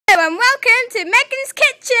and welcome to Megan's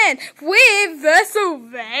Kitchen with the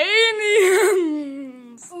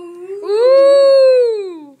Sylvanians.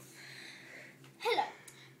 Ooh. Hello,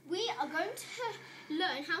 we are going to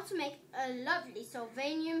learn how to make a lovely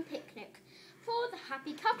Sylvanian picnic for the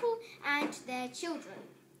happy couple and their children.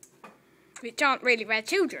 Which aren't really their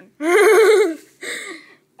children. Okay,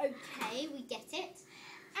 we get it.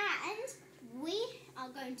 And we are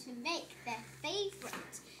going to make their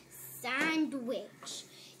favourite sandwich.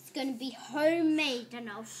 It's going to be homemade and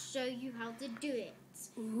I'll show you how to do it.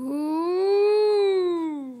 Ooh.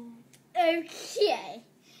 Okay,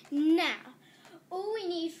 now all we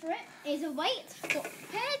need for it is a weight,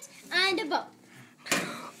 head and a bowl.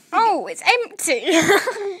 Oh, it's empty.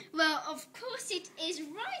 Well, of course it is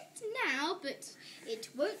right now, but it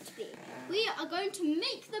won't be. We are going to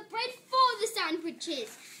make the bread for the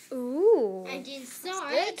sandwiches. Ooh. And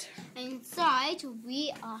inside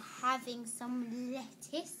we are having some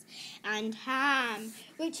lettuce and ham,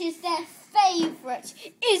 which is their favourite,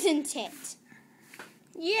 isn't it?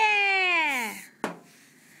 Yeah.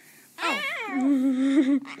 Oh.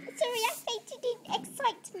 Sorry, I fainted in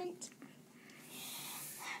excitement.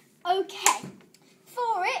 Okay,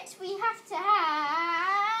 for it we have to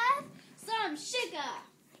have some sugar.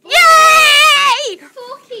 Yay!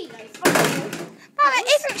 4 kilos. Well, there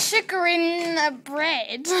isn't sugar in a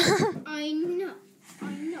bread. I know,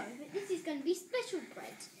 but this is going to be special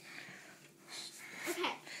bread.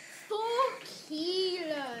 Okay, 4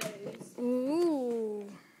 kilos. Ooh.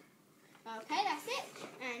 Okay, that's it.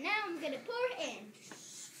 And now I'm going to pour it in.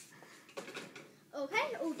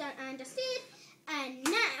 Okay, all done and dusted. And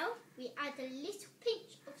now we add a little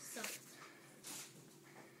pinch of salt.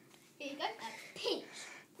 Here you go, a pinch.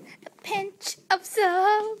 A pinch of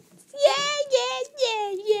salt. Yeah.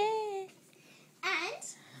 And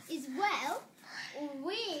as well,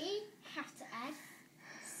 we have to add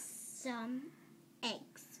some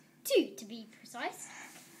eggs. 2 to be precise.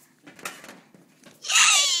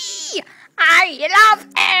 Yay! I love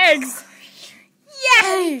eggs.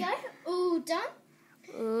 There Yay! we go, all done.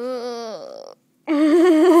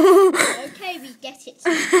 Okay, we get it.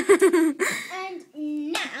 And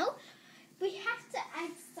now we have to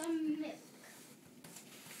add some milk.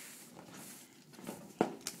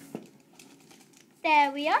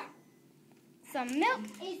 There we are. Some milk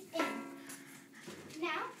is in.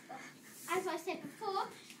 Now, as I said before,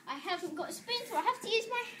 I haven't got a spoon, so I have to use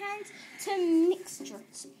my hands to mixture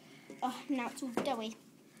it. Oh, now it's all doughy.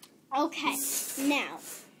 Okay, now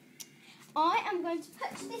I am going to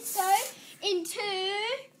put this dough into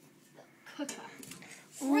the cooker.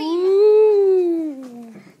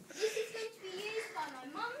 Ooh. This is going to be used by my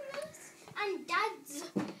mum's and dad's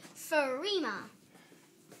frima.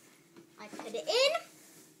 I put it in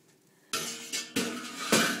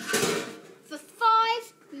for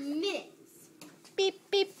 5 minutes. Beep,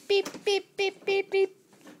 beep, beep, beep, beep, beep, beep.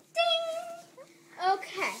 Ding!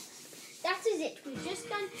 Okay, that is it. We've just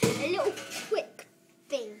done a little quick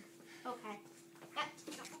thing. Okay.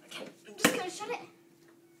 Okay, I'm just going to shut it.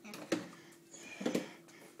 Yeah.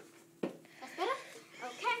 That's better?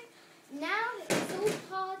 Okay. Now it's all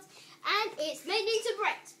hard and it's made into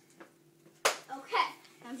bread. Okay.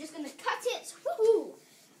 I'm just going to cut it. Woohoo!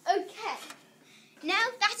 Okay.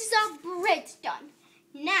 Now that is our bread done.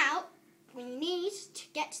 Now we need to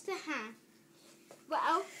get the ham.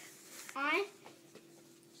 Well, I'm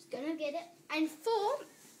just going to get it. And for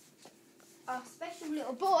our special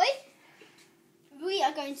little boy, we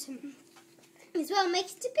are going to as well make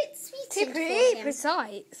it a bit sweeter. To be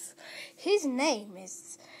precise, his name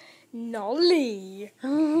is Nolly.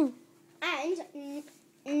 And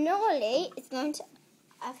Nolly is going to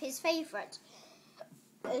have his favourite,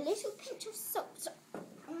 a little pinch of salt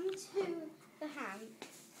onto the ham.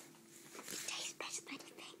 It tastes better than you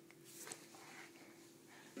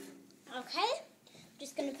think. Okay,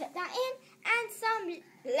 just going to put that in and some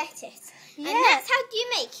lettuce. Yeah. And that's how you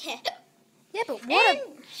make it. Yeah, but what?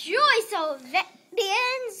 Enjoy,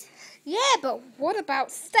 Sylvanians! Yeah, but what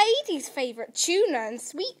about Sadie's favourite tuna and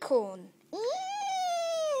sweet corn? I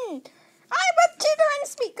want tuna and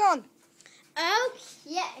sweet corn.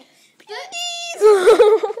 Okay, but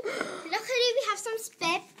luckily we have some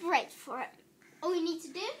spare bread for it. All we need to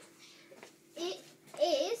do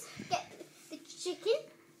is get the chicken.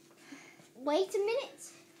 Wait a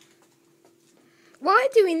minute. Why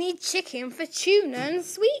do we need chicken for tuna and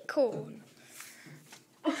sweet corn?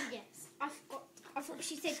 Oh, yes, I forgot. I thought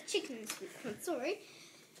she said chicken and sweet corn. Sorry.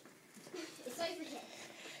 It's over here.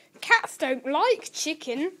 Cats don't like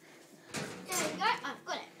chicken. There we go. I've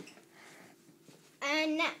got it.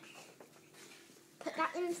 And now, put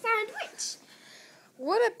that in the sandwich.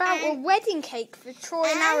 What about a wedding cake for Troy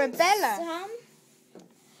and Arabella?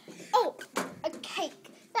 Oh, a cake.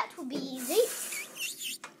 That will be easy.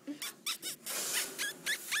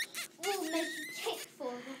 We'll make a cake for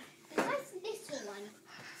them. A nice little one.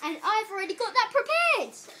 And I've already got that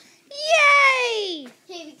prepared. Yay!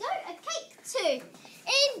 Here we go, a cake too.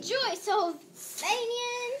 Enjoy,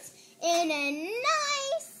 sylvanians, in a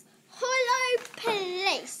nice hollow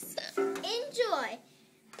place. Enjoy.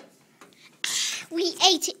 We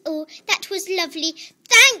ate it all. That was lovely.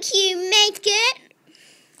 Thank you, Megan.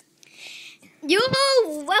 You're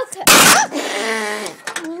welcome. Sorry.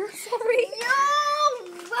 You're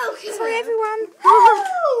welcome. Sorry, everyone.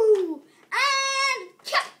 Oh! And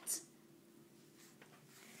cut.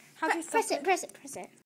 How do you stop Press it, press it, press it.